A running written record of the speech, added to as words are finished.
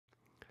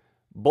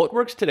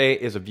Boatworks Today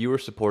is a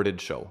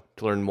viewer-supported show.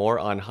 To learn more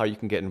on how you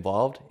can get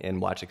involved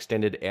and watch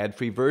extended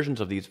ad-free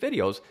versions of these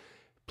videos,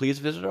 please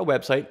visit our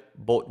website,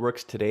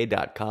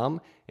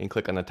 boatworkstoday.com, and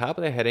click on the top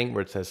of the heading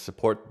where it says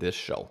Support This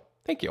Show.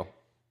 Thank you.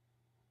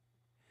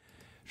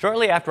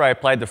 Shortly after I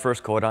applied the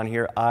first coat on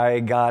here, I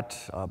got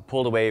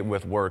pulled away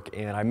with work,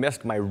 and I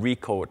missed my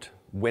recoat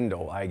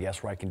window, I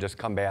guess, where I can just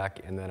come back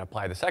and then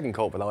apply the second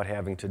coat without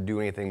having to do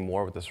anything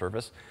more with the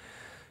surface.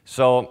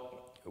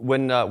 So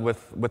when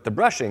with the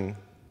brushing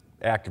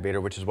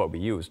activator, which is what we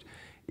used,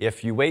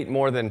 if you wait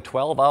more than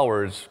 12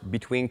 hours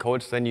between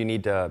coats, then you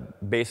need to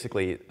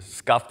basically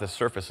scuff the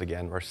surface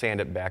again or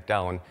sand it back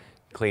down,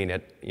 clean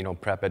it,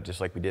 prep it just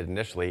like we did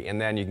initially,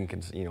 and then you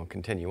can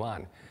continue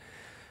on.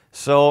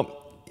 So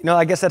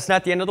I guess that's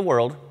not the end of the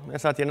world.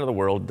 That's not the end of the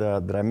world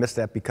that I missed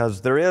that, because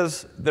there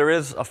is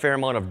a fair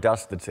amount of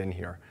dust that's in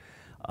here.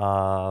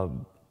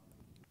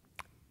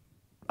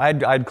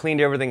 I'd cleaned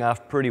everything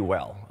off pretty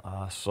well.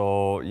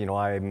 So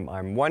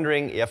I'm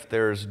wondering if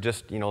there's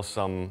just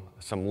some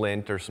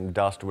lint or some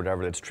dust or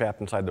whatever that's trapped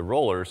inside the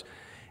rollers,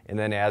 and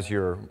then as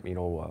you're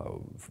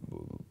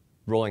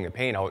rolling the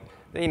paint out,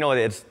 then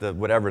it's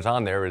whatever's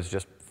on there is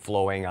just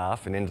flowing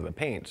off and into the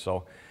paint.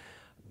 So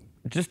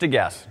just a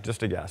guess,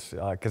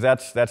 because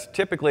that's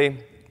typically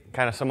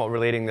kind of somewhat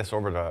relating this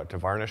over to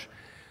varnish.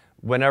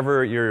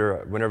 Whenever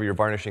you're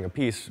varnishing a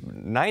piece,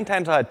 9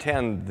 times out of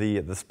 10,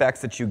 the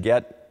specks that you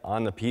get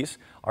on the piece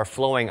are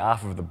flowing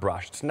off of the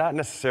brush. It's not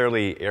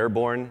necessarily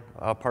airborne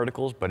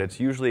particles, but it's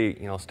usually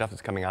stuff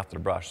that's coming off the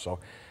brush. So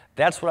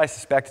that's what I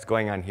suspect is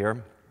going on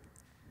here.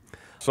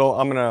 So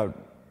I'm going to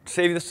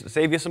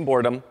save you some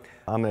boredom.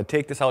 I'm going to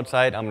take this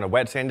outside. I'm going to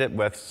wet sand it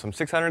with some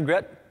 600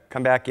 grit,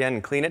 come back in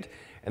and clean it.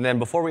 And then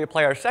before we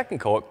apply our second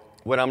coat,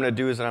 what I'm going to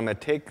do is I'm going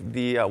to take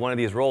one of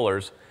these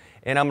rollers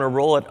and I'm going to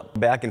roll it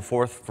back and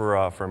forth for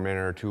a minute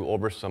or two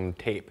over some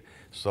tape.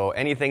 So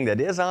anything that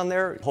is on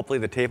there, hopefully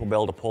the tape will be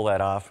able to pull that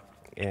off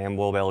and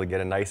we'll be able to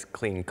get a nice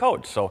clean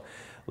coat. So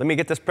let me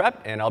get this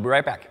prepped and I'll be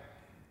right back.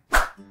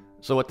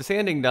 So with the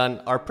sanding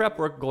done, our prep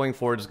work going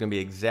forward is going to be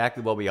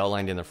exactly what we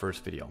outlined in the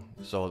first video.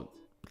 So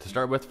to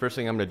start with, first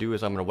thing I'm going to do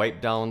is I'm going to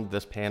wipe down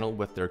this panel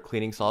with their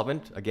cleaning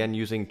solvent, again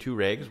using 2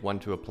 rags, one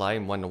to apply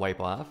and one to wipe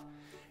off.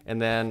 And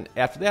then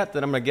after that,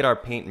 I'm going to get our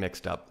paint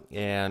mixed up.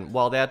 And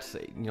while that's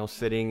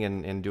sitting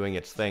and doing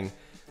its thing,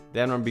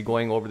 then I'm going to be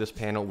going over this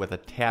panel with a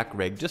tack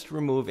rag just to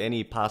remove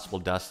any possible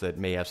dust that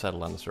may have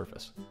settled on the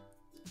surface.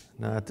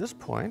 Now at this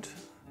point,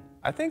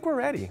 I think we're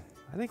ready.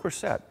 I think we're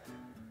set.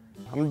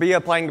 I'm going to be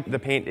applying the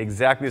paint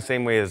exactly the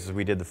same way as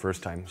we did the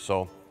first time.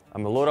 So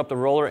I'm going to load up the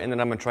roller and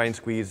then I'm going to try and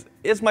squeeze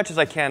as much as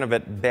I can of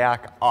it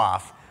back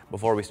off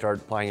before we start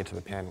applying it to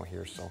the panel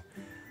here.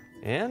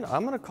 And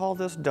I'm going to call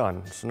this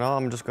done. So now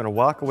I'm just going to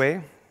walk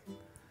away,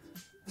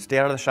 stay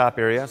out of the shop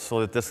area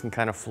so that this can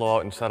kind of flow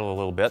out and settle a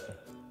little bit.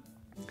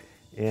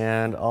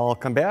 And I'll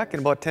come back in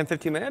about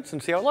 10-15 minutes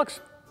and see how it looks.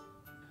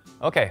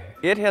 Okay,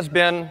 it has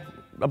been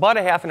about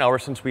a half an hour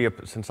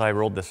since I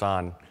rolled this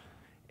on.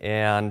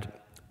 And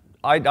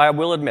I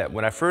will admit,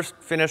 when I first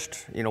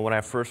finished, when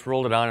I first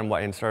rolled it on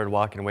and started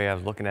walking away, I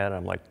was looking at it,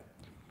 I'm like,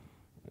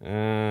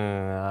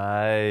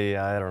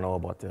 I don't know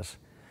about this.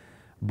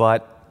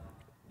 But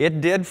it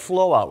did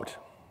flow out,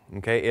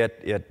 okay?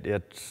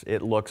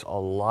 It looks a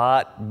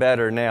lot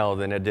better now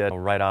than it did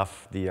right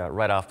off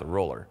the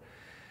roller.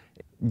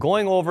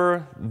 Going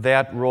over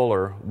that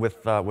roller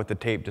with the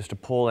tape just to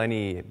pull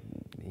any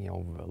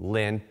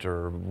lint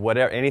or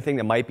whatever, anything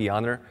that might be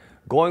on there,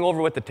 going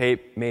over with the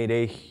tape made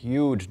a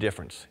huge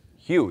difference,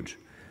 huge.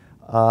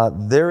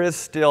 There is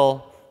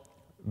still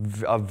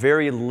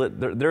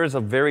there is a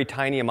very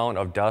tiny amount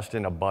of dust,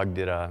 and a bug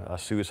did a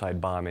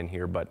suicide bomb in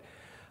here, but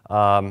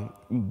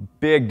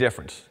big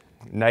difference,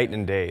 night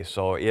and day.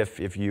 So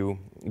if you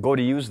go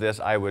to use this,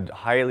 I would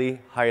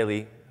highly,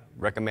 highly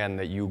recommend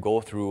that you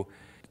go through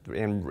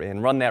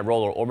and run that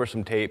roller over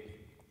some tape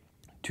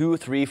 2,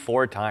 3,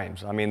 4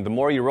 times. I mean, the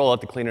more you roll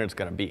it, the cleaner it's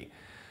going to be.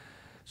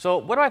 So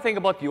what do I think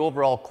about the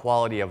overall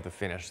quality of the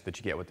finish that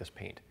you get with this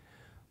paint?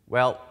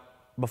 Well,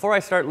 before I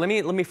start, let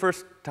me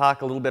first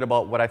talk a little bit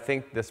about what I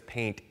think this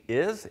paint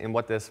is and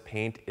what this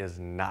paint is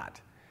not.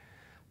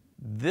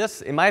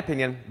 This, in my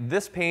opinion,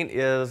 this paint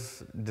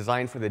is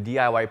designed for the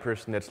DIY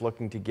person that's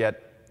looking to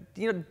get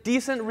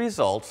decent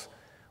results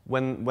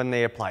when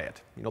they apply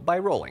it, by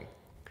rolling.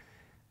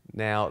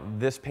 Now,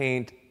 this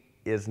paint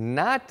is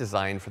not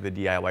designed for the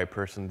DIY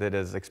person that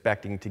is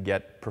expecting to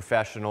get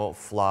professional,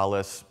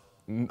 flawless,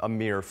 a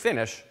mirror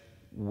finish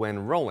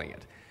when rolling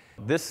it.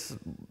 This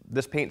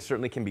paint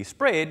certainly can be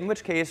sprayed, in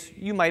which case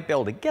you might be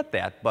able to get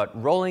that, but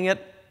rolling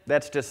it,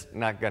 that's just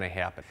not going to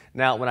happen.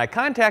 Now, when I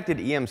contacted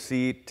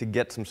EMC to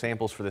get some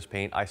samples for this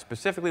paint, I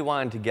specifically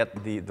wanted to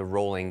get the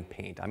rolling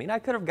paint. I mean, I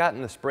could have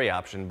gotten the spray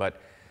option, but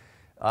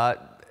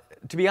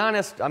to be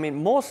honest, I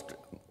mean,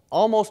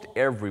 almost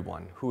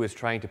everyone who is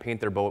trying to paint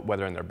their boat,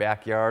 whether in their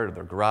backyard or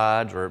their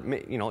garage or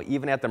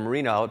even at the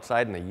marina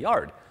outside in the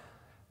yard,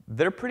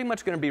 they're pretty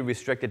much going to be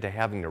restricted to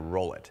having to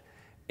roll it.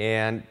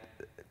 And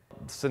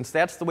since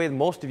that's the way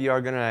most of you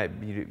are going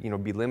to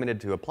be limited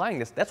to applying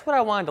this, that's what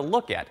I wanted to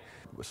look at.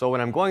 So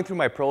when I'm going through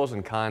my pros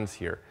and cons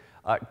here,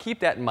 keep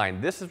that in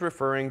mind. This is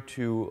referring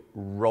to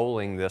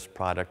rolling this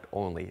product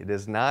only. It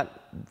is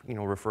not,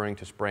 referring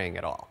to spraying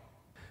at all.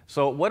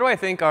 So what do I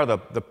think are the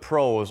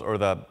pros or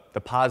the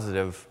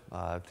positive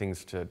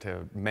things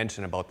to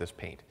mention about this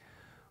paint?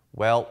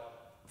 Well,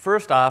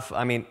 first off,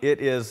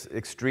 it is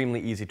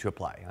extremely easy to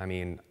apply.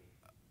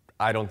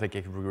 I don't think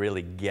it could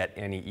really get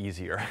any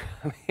easier.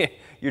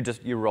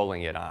 You're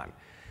rolling it on.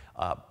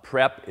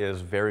 Prep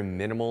is very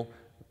minimal.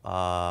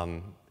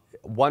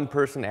 One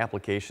person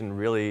application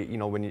really,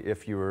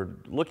 if you were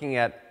looking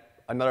at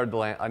another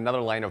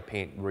line of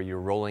paint where you're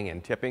rolling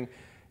and tipping,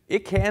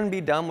 it can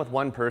be done with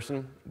one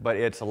person, but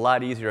it's a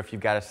lot easier if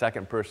you've got a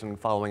second person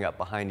following up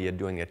behind you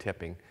doing the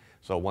tipping.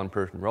 So one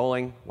person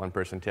rolling, one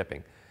person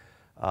tipping.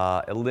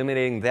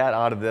 Eliminating that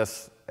out of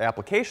this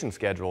application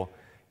schedule,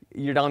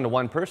 you're down to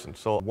one person.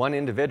 So one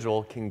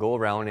individual can go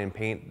around and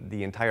paint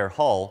the entire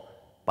hull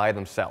by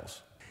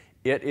themselves.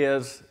 It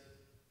is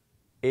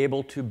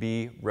able to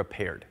be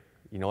repaired,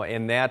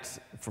 and that's,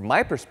 from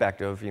my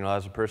perspective,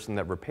 as a person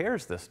that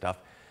repairs this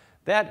stuff,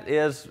 that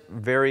is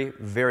very,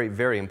 very,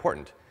 very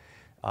important.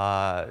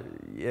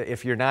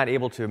 If you're not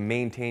able to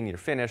maintain your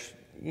finish,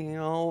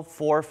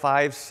 4,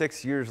 5,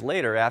 6 years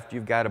later, after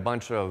you've got a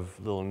bunch of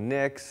little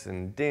nicks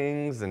and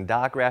dings and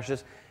dock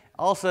rashes,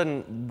 all of a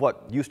sudden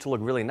what used to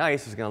look really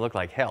nice is going to look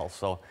like hell.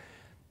 So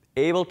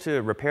able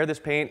to repair this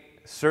paint,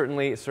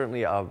 certainly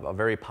a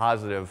very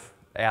positive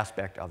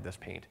aspect of this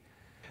paint.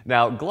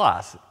 Now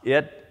gloss,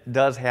 it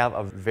does have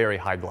a very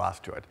high gloss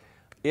to it.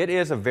 It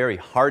is a very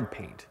hard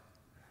paint.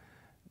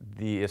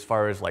 As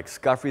far as like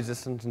scuff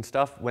resistance and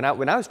stuff, when I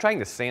was trying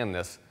to sand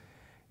this,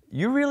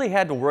 you really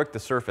had to work the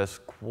surface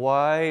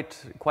quite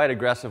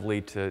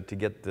aggressively to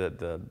get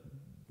an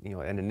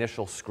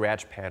initial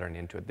scratch pattern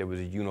into it that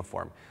was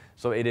uniform.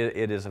 So it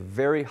is a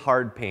very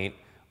hard paint,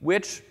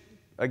 which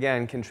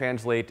again can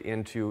translate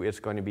into it's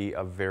going to be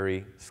a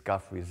very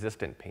scuff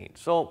resistant paint.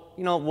 So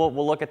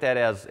we'll look at that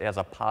as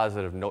a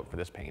positive note for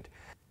this paint.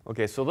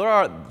 Okay, so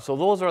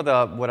those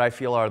are what I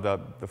feel are the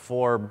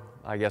 4,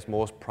 I guess,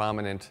 most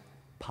prominent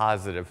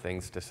positive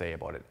things to say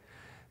about it.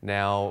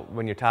 Now,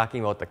 when you're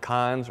talking about the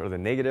cons or the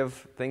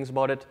negative things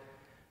about it,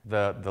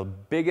 the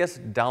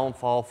biggest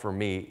downfall for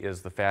me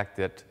is the fact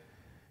that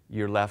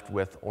you're left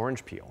with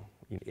orange peel.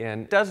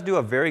 And it does do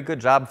a very good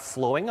job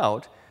flowing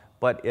out,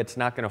 but it's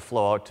not going to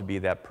flow out to be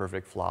that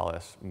perfect,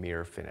 flawless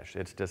mirror finish.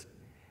 It just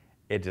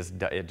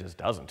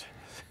doesn't.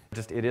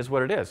 It is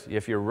what it is.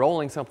 If you're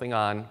rolling something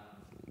on,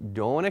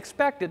 don't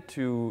expect it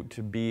to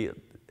be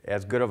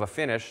as good of a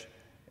finish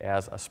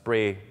as a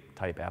spray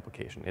type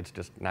application. It's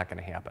just not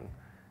going to happen.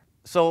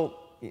 So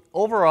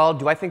overall,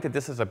 do I think that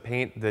this is a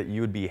paint that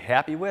you would be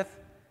happy with?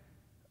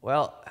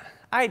 Well,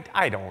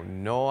 I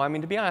don't know.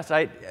 To be honest,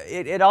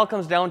 it all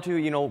comes down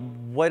to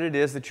what it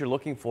is that you're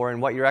looking for and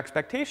what your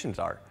expectations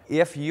are.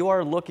 If you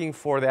are looking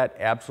for that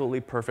absolutely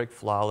perfect,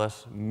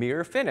 flawless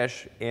mirror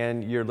finish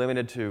and you're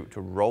limited to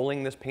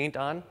rolling this paint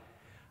on,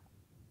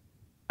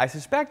 I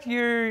suspect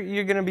you're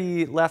going to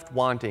be left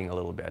wanting a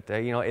little bit.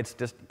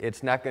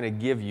 It's not going to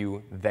give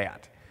you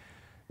that.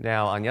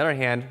 Now, on the other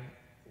hand,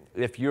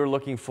 if you're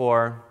looking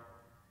for,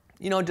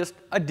 just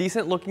a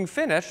decent looking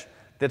finish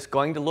that's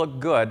going to look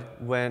good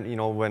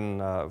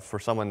for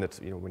someone that's,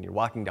 when you're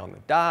walking down the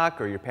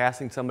dock or you're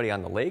passing somebody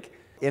on the lake,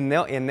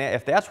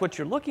 if that's what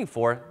you're looking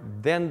for,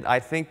 then I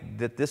think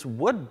that this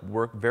would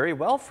work very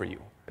well for you.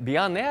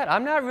 Beyond that,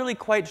 I'm not really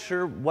quite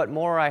sure what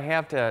more I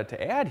have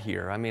to add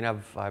here.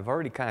 I've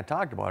already kind of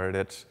talked about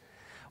it.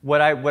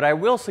 What I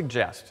will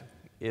suggest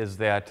is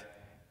that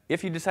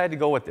if you decide to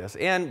go with this,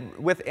 and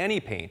with any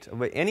paint,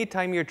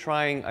 anytime you're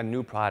trying a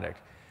new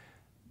product,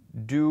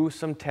 do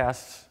some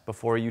tests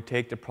before you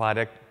take the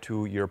product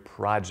to your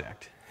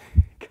project,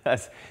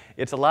 because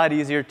it's a lot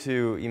easier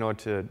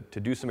to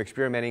do some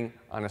experimenting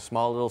on a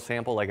small little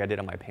sample like I did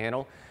on my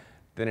panel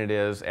than it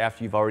is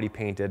after you've already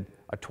painted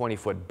a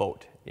 20-foot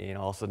boat.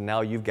 So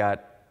now you've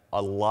got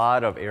a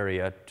lot of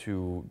area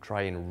to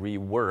try and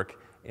rework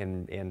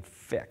and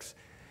fix.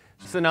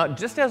 So now,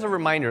 just as a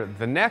reminder,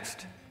 the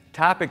next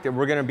topic that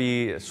we're going to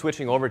be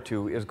switching over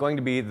to is going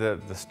to be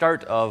the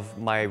start of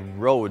my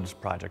Rhodes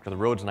project, or the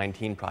Rhodes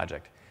 19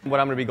 project.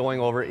 What I'm going to be going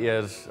over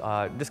is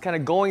just kind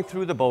of going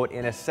through the boat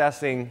and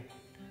assessing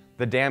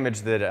the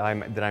damage that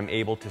I'm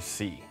able to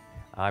see.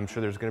 I'm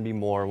sure there's going to be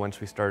more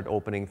once we start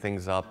opening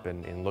things up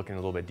and looking a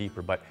little bit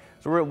deeper. But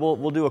so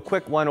we'll do a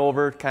quick one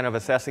over, kind of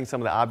assessing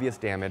some of the obvious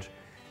damage,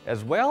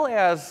 as well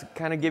as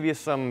kind of give you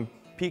some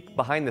peek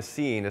behind the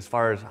scene as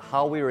far as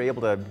how we were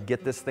able to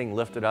get this thing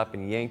lifted up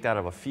and yanked out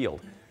of a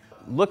field.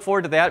 Look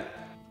forward to that.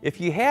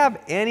 If you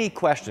have any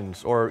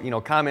questions or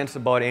comments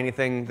about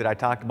anything that I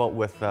talked about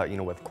with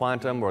with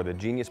Quantum or the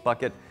Genius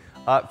Bucket,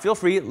 feel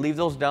free to leave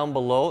those down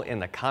below in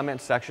the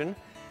comment section.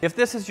 If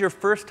this is your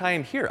first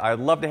time here, I'd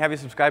love to have you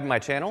subscribe to my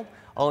channel.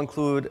 I'll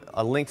include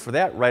a link for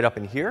that right up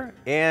in here.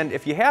 And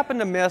if you happen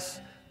to miss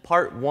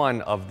part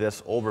 1 of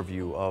this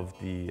overview of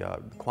the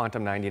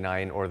Quantum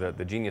 99 or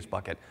the Genius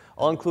Bucket,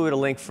 I'll include a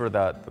link for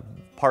the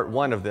part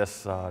 1 of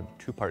this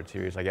 2-part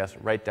series, I guess,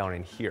 right down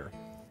in here.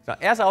 So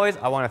as always,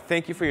 I want to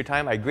thank you for your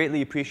time. I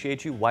greatly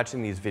appreciate you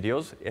watching these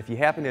videos. If you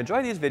happen to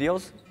enjoy these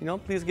videos,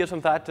 please give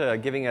some thought to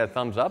giving it a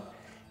thumbs up.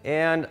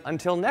 And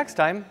until next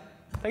time,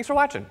 thanks for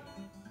watching.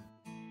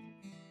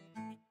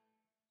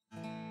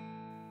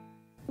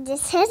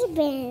 This has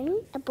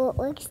been a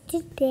Boatworks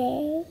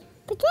Today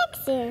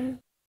production.